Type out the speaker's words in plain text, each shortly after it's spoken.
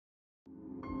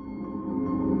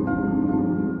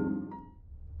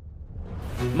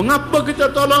Mengapa kita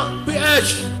tolak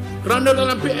PH? Kerana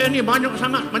dalam PH ni banyak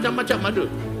sangat macam-macam ada.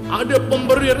 Ada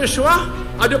pemberi rasuah,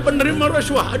 ada penerima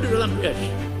rasuah ada dalam PH.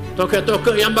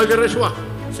 Tokoh-tokoh yang bagi rasuah,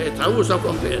 saya tahu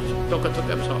sokong PH,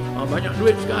 tokoh-tokoh besar. Banyak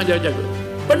duit sekarang jaga.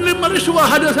 Penerima rasuah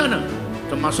ada sana.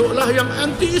 Termasuklah yang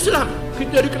anti-Islam.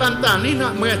 Kita di Kelantan ni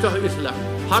nak mengetahui Islam.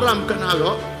 Haramkan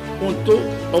arak untuk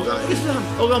orang Islam.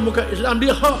 Orang bukan Islam,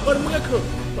 dia hak pada mereka.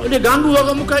 Kalau dia ganggu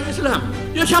orang bukan Islam,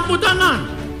 dia campur tangan.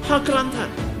 Hak Kelantan.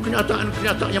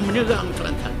 Kenyataan-kenyataan yang menyerang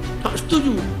Kelantan. Tak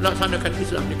setuju laksanakan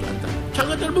Islam di Kelantan.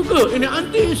 Cara terbuka, ini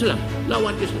anti-Islam,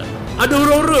 lawan Islam. Ada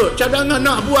hura-hura cadangan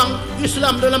nak buang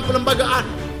Islam dalam perlembagaan.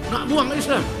 Nak buang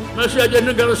Islam. Malaysia jadi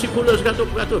negara sekular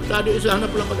 100%. Tak ada Islam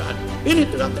dalam perlembagaan. Ini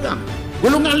terang-terang.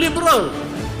 Golongan liberal.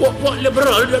 Puak-puak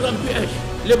liberal dalam PH.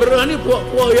 Liberal ni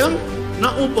puak-puak yang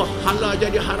nak ubah halal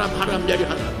jadi haram, haram jadi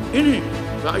halal. Ini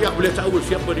rakyat boleh tahu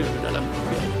siapa dia dalam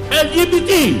PH.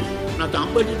 LGBT. Nak tahu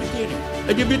apa LGBT ni?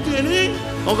 LGBT ni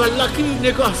orang lelaki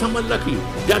nikah sama lelaki,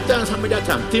 jantan sama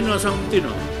jantan, tina sama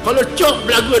tina. Kalau cok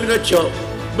belaga dengan cok,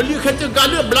 beli kereta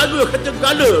gala, belaga kereta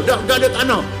gala, dah gala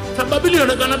tanah. Sampai bila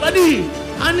nak tanah padi?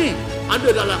 Ni ada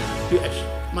dalam PH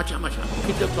macam-macam.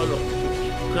 Kita tolong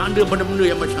kerana benda-benda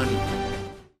yang macam ni.